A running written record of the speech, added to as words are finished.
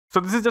So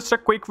this is just a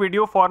quick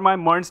video for my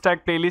MERN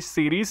Stack playlist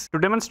series to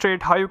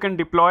demonstrate how you can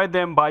deploy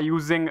them by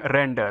using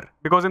render.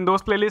 Because in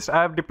those playlists,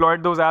 I have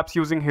deployed those apps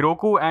using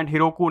Heroku, and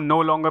Heroku no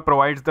longer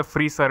provides the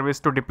free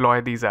service to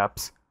deploy these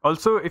apps.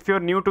 Also, if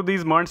you're new to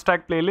these MERN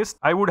Stack playlists,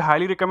 I would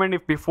highly recommend,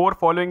 if before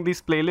following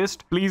these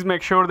playlists, please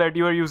make sure that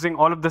you are using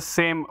all of the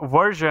same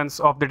versions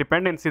of the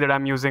dependency that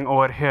I'm using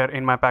over here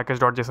in my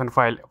package.json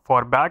file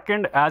for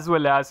backend as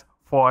well as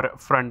for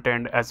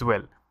frontend as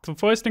well. So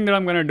first thing that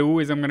I'm gonna do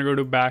is I'm gonna go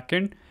to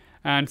backend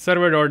and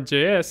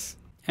server.js,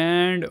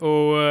 and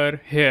over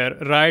here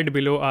right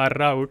below our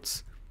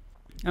routes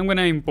I'm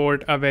gonna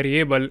import a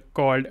variable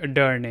called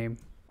dir name.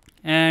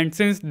 And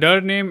since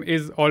dir name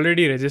is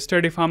already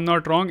registered, if I'm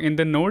not wrong, in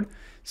the node,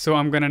 so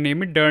I'm gonna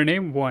name it dir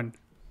name 1.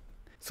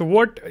 So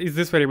what is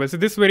this variable? So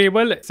this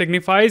variable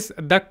signifies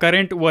the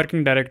current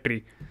working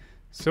directory.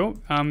 So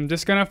I'm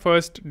just gonna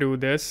first do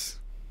this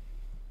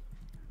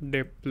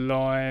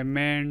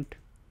deployment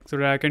so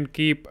that I can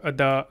keep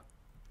the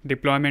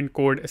deployment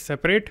code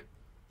separate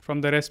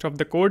from the rest of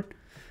the code.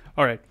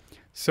 All right,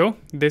 so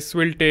this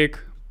will take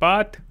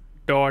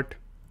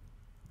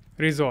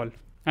path.resolve,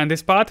 and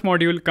this path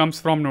module comes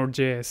from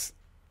Node.js.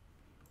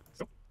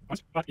 So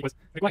once path equals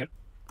required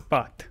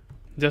path,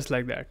 just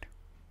like that.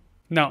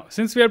 Now,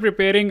 since we are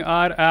preparing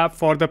our app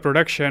for the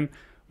production,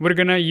 we're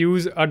gonna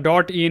use a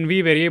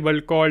 .env variable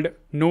called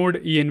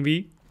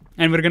node.env,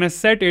 and we're gonna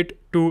set it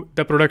to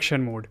the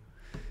production mode.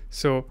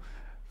 So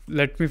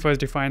let me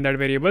first define that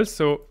variable.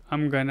 So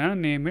I'm gonna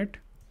name it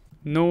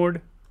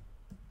node.env,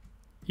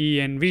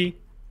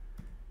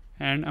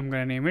 and I'm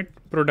gonna name it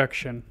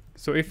production.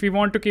 So if we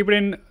want to keep it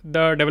in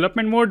the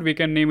development mode, we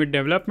can name it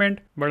development,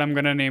 but I'm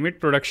gonna name it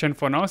production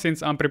for now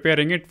since I'm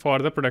preparing it for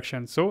the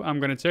production. So I'm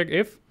gonna check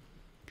if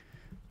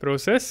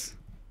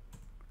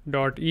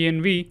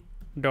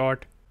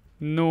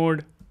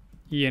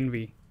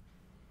process.env.node.env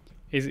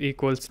is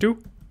equals to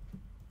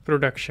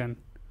production.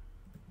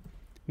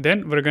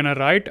 Then we're gonna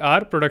write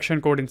our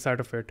production code inside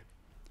of it.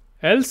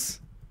 Else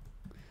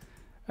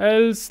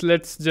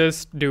let's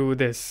just do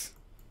this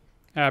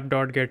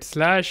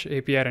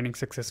app.get/API running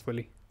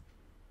successfully.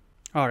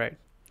 All right,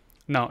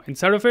 now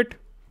inside of it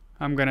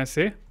I'm gonna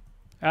say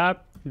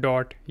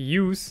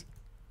app.use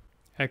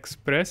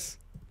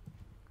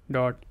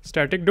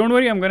express.static. Don't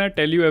worry, I'm gonna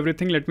tell you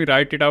everything. Let me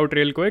write it out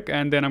real quick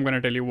and then I'm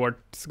gonna tell you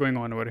what's going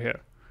on over here.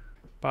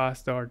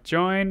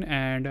 Pass.join,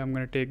 and I'm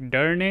gonna take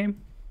dir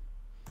name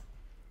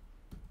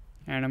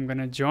and I'm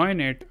gonna join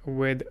it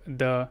with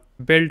the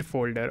build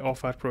folder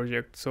of our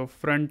project. So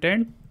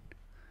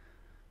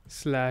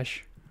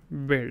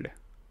frontend/build.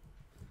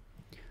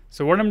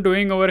 So what I'm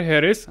doing over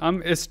here is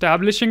I'm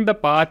establishing the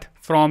path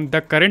from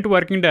the current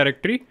working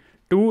directory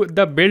to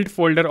the build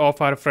folder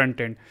of our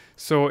frontend.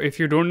 So if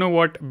you don't know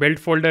what build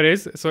folder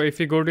is, so if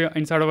you go to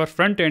inside of our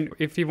frontend,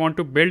 if we want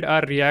to build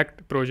our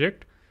React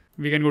project,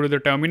 we can go to the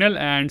terminal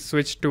and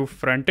switch to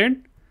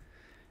frontend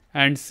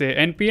and say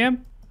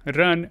npm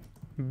run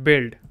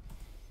build.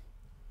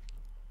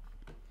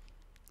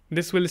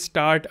 This will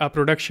start a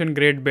production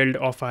grade build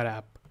of our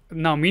app.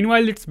 Now,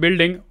 meanwhile it's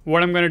building,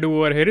 what I'm gonna do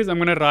over here is I'm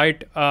gonna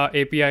write a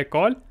API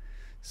call.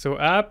 So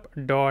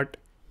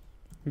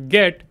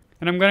app.get,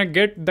 and I'm gonna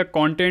get the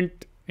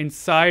content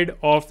inside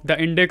of the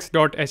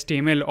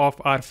index.html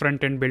of our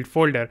front-end build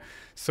folder.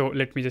 So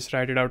let me just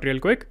write it out real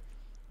quick.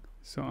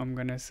 So I'm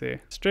gonna say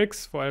strict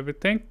for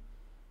everything.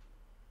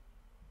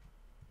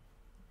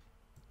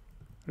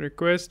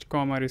 Request,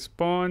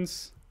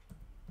 response.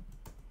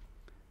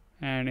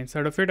 And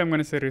inside of it, I'm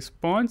gonna say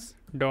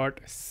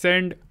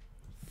response.send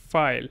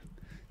file.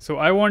 So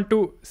I want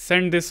to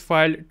send this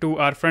file to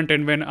our front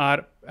end when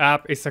our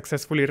app is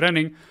successfully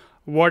running.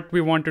 What we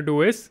want to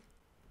do is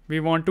we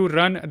want to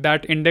run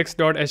that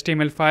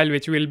index.html file,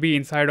 which will be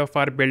inside of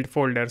our build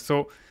folder.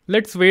 So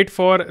let's wait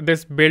for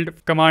this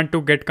build command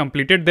to get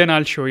completed. Then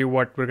I'll show you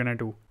what we're gonna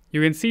do.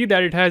 You can see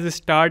that it has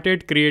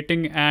started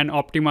creating an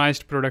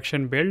optimized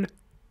production build.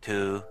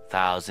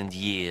 2,000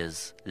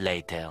 years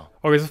later.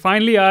 Okay, so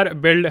finally our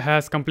build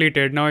has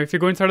completed. Now if you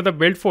go inside of the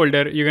build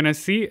folder, you're gonna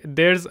see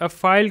there's a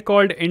file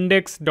called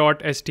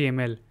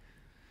index.html,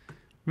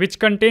 which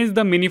contains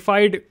the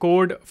minified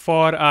code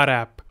for our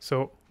app.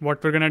 So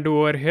what we're gonna do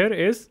over here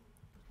is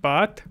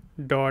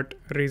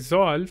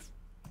path.resolve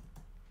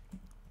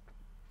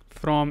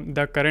from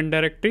the current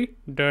directory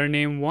dir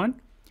name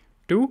 1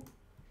 to,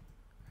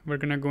 we're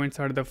gonna go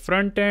inside the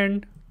front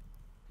end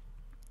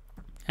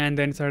and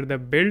then inside the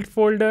build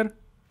folder,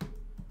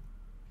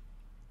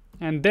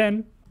 and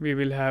then we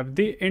will have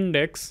the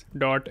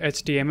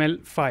index.html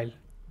file.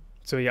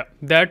 So yeah,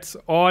 that's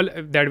all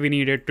that we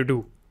needed to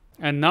do.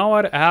 And now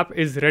our app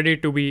is ready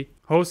to be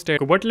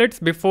hosted. But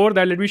before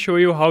that, let me show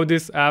you how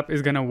this app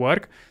is gonna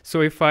work. So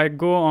if I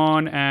go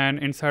on and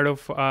inside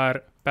of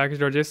our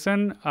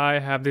package.json, I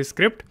have this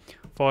script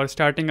for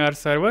starting our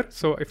server.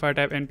 So if I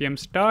type npm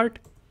start,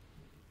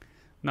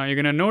 now you're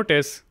gonna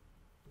notice,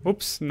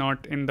 oops,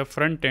 not in the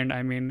front end.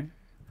 I mean,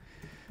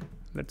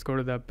 let's go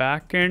to the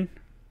back end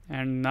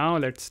and now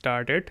let's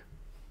start it.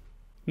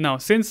 Now,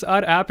 since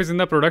our app is in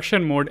the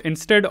production mode,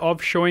 instead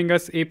of showing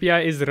us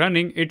API is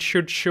running, it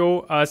should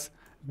show us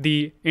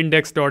the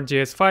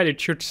index.js file. It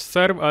should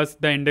serve us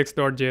the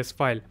index.js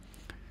file.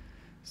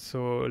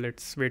 So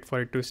let's wait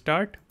for it to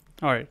start.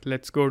 All right,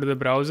 let's go to the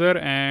browser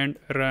and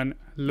run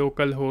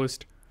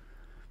localhost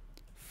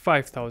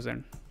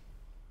 5000.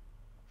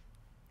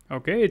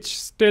 Okay, it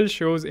still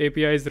shows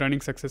API is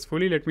running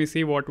successfully. Let me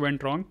see what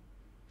went wrong.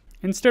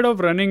 Instead of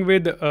running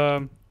with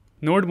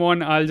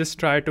node1, I'll just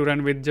try to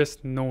run with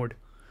just node.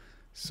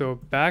 So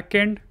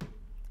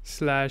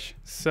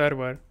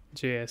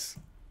backend/server.js.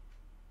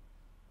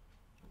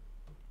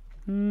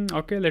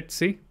 Okay, let's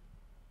see.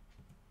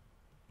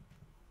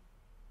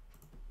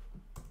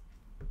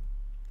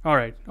 All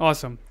right,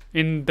 awesome.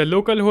 In the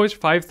localhost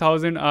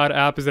 5000, our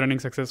app is running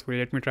successfully.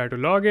 Let me try to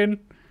log in.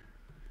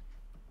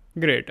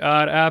 Great,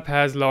 our app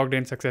has logged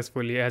in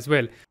successfully as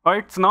well. All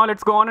right, so now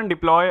let's go on and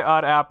deploy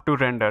our app to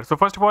render. So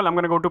first of all, I'm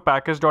going to go to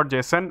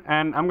package.json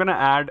and I'm going to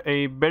add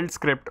a build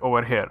script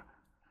over here.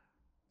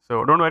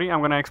 So don't worry, I'm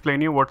going to explain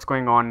you what's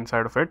going on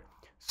inside of it.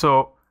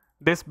 So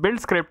this build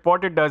script,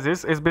 what it does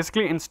is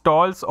basically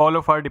installs all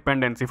of our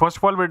dependency. First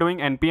of all, we're doing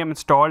npm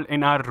install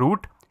in our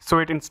root. So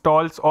it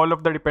installs all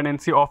of the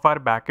dependency of our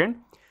backend.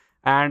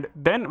 And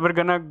then we're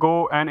gonna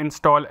go and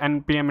install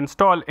npm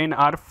install in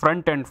our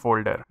frontend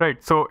folder,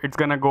 right? So it's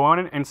gonna go on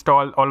and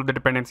install all of the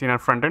dependency in our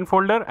frontend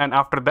folder. And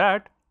after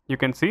that, you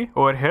can see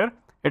over here,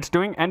 it's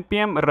doing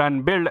npm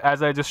run build,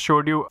 as I just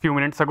showed you a few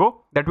minutes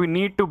ago, that we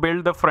need to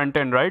build the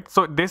frontend, right?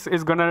 So this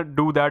is gonna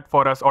do that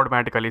for us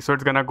automatically. So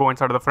it's gonna go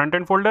inside of the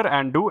frontend folder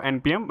and do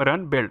npm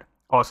run build.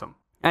 Awesome.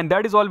 And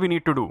that is all we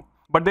need to do.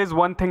 But there's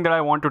one thing that I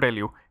want to tell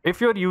you.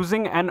 If you're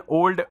using an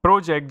old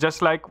project,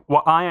 just like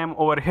I am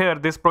over here,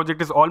 this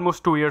project is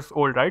almost 2 years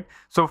old, right?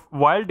 So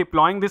while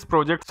deploying this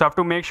project, so I have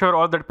to make sure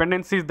all the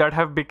dependencies that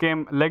have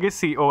become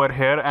legacy over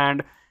here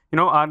and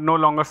are no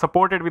longer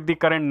supported with the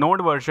current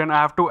node version,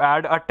 I have to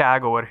add a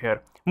tag over here.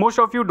 Most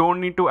of you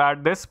don't need to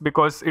add this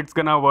because it's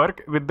gonna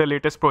work with the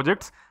latest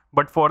projects.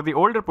 But for the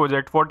older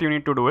project, what you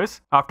need to do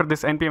is after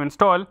this npm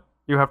install,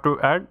 you have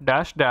to add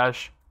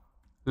 --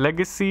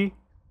 legacy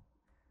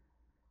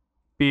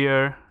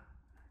peer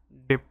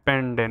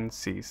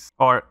dependencies,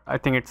 or I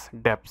think it's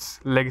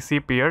deps, legacy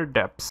peer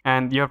deps,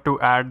 and you have to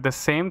add the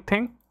same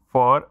thing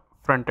for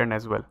frontend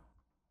as well,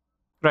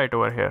 right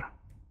over here.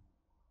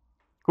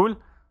 Cool.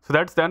 So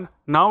that's done.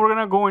 Now we're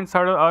gonna go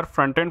inside of our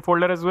frontend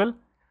folder as well,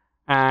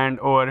 and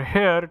over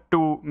here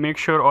to make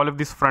sure all of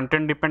these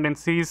frontend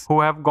dependencies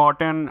who have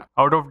gotten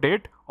out of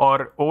date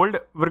or old,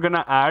 we're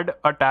gonna add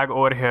a tag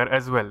over here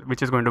as well,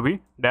 which is going to be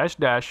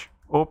 --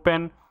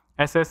 open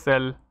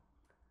SSL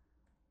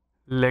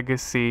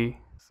legacy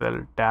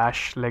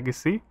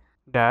legacy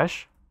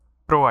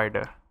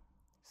provider.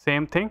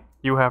 Same thing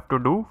you have to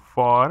do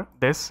for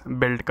this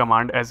build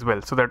command as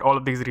well, so that all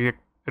of these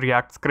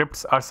React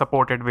scripts are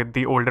supported with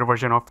the older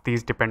version of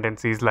these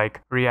dependencies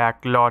like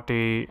React,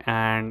 Lottie,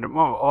 and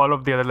all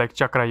of the other like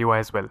Chakra UI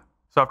as well.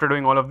 So after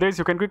doing all of this,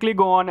 you can quickly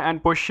go on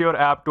and push your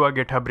app to a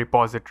GitHub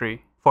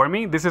repository. For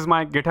me, this is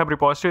my GitHub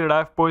repository that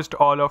I've pushed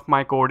all of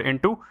my code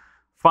into.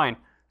 Fine.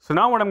 So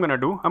now what I'm gonna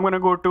do, I'm gonna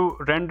go to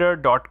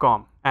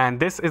render.com, and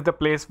this is the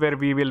place where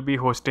we will be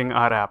hosting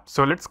our app.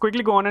 So let's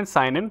quickly go on and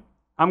sign in.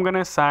 I'm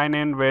gonna sign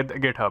in with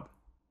GitHub.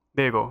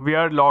 There you go. We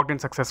are logged in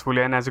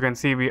successfully, and as you can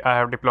see, I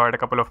have deployed a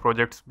couple of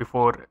projects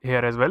before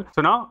here as well.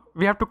 So now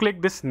we have to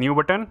click this new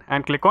button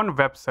and click on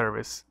web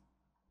service.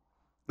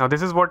 Now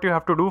this is what you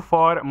have to do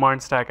for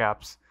MERN Stack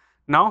apps.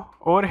 Now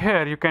over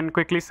here, you can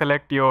quickly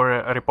select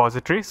your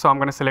repository. So I'm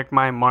gonna select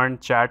my MERN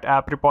Chat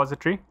App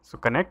repository. So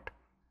connect.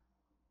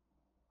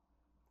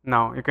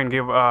 Now you can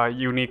give a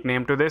unique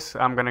name to this.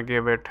 I'm gonna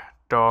give it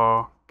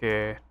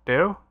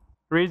talkative.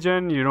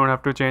 Region, you don't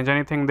have to change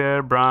anything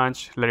there.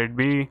 Branch, let it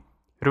be.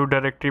 Root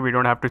directory, we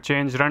don't have to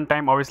change.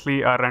 Runtime,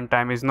 obviously our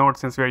runtime is Node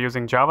since we are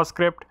using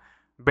JavaScript.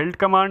 Build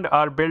command,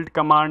 our build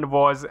command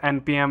was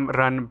npm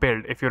run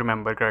build, if you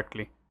remember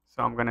correctly.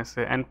 So I'm gonna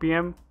say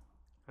npm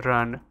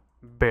run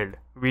build.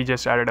 We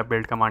just added a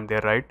build command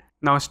there, right?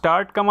 Now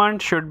start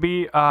command should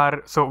be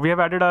so we have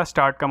added a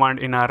start command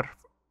in our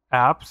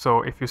app.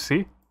 So if you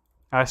see,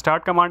 our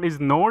start command is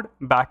node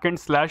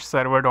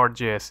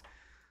backend/server.js.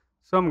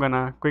 So I'm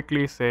gonna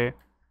quickly say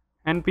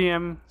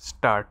npm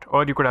start,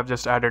 or you could have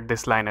just added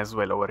this line as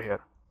well over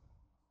here.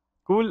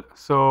 Cool.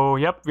 So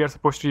yep, we are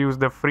supposed to use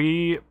the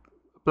free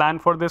plan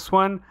for this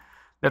one.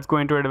 Let's go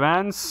into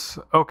advanced.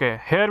 Okay,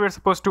 here we're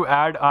supposed to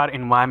add our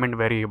environment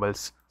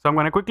variables. So I'm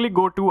going to quickly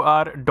go to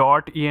our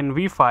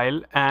 .env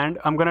file, and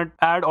I'm going to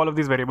add all of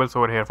these variables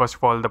over here. First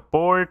of all, the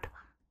port,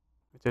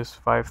 which is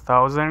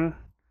 5000,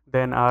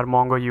 then our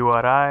Mongo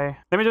URI.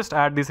 Let me just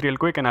add this real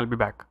quick and I'll be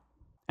back.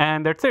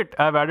 And that's it.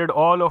 I've added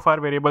all of our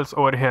variables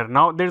over here.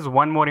 Now there's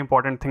one more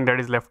important thing that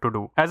is left to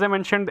do. As I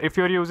mentioned, if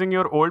you're using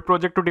your old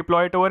project to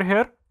deploy it over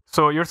here,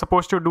 so you're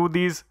supposed to do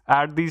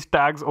add these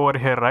tags over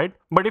here, right?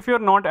 But if you're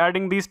not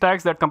adding these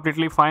tags, that's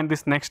completely fine.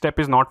 This next step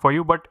is not for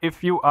you. But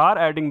if you are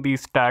adding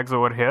these tags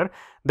over here,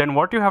 then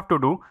what you have to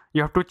do,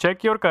 you have to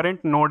check your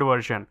current node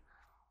version.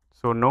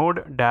 So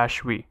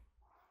node-v.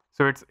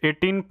 So it's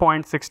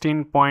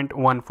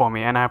 18.16.1 for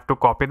me, and I have to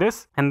copy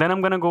this. And then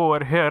I'm gonna go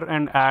over here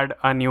and add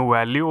a new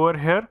value over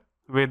here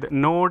with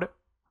node_version.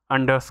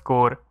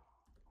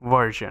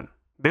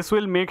 This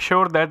will make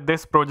sure that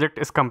this project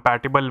is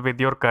compatible with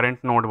your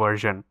current node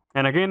version.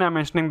 And again, I'm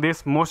mentioning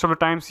this, most of the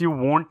times you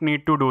won't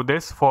need to do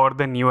this for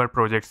the newer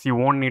projects. You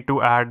won't need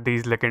to add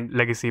these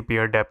legacy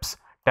peer deps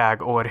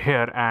tag over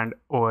here and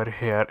over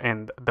here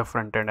in the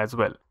front end as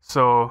well.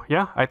 So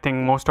yeah, I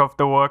think most of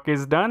the work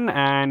is done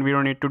and we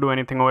don't need to do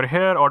anything over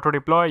here. Auto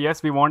deploy,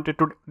 yes, we want it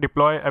to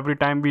deploy every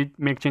time we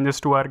make changes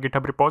to our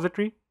GitHub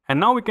repository. And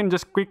now we can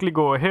just quickly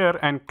go over here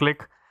and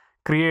click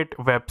create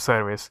web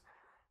service,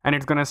 and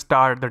it's gonna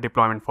start the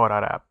deployment for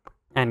our app.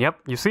 And yep,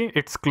 you see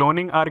it's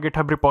cloning our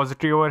GitHub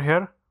repository over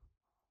here.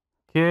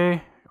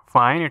 Okay,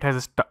 fine, it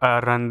has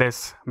run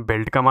this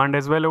build command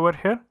as well over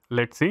here.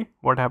 Let's see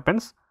what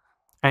happens.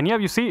 And yeah,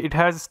 you see it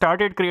has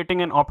started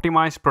creating an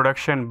optimized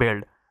production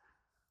build.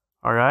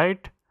 All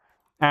right,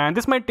 and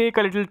this might take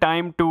a little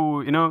time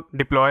to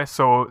deploy,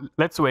 so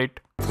let's wait.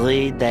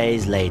 3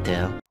 days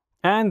later.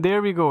 And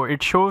there we go,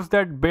 it shows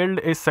that build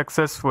is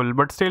successful,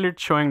 but still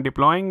it's showing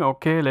deploying.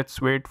 Okay, let's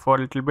wait for a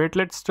little bit.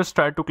 Let's just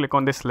try to click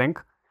on this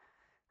link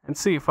and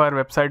see if our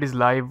website is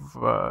live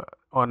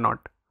or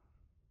not.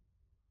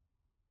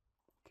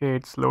 Okay,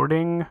 it's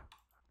loading.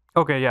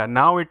 Okay, yeah,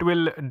 now it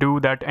will do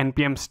that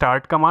npm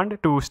start command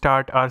to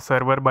start our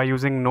server by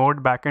using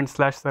node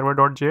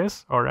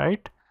backend/server.js. All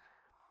right,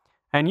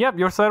 and yep,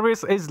 your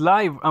service is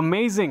live.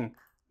 Amazing.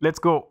 Let's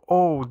go.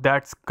 Oh,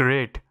 that's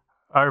great.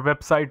 Our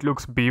website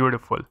looks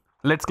beautiful.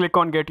 Let's click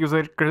on get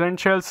user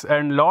credentials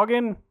and log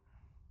in,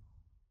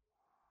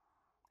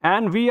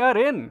 and we are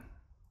in.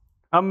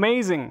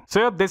 Amazing.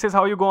 So yep, this is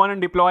how you go on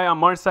and deploy a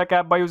MERN Stack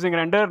app by using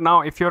Render.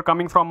 Now, if you're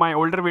coming from my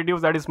older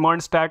videos, that is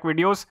MERN Stack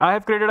videos, I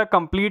have created a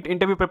complete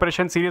interview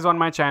preparation series on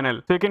my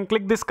channel. So you can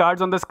click these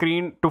cards on the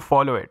screen to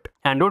follow it.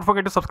 And don't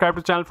forget to subscribe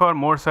to the channel for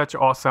more such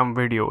awesome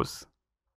videos.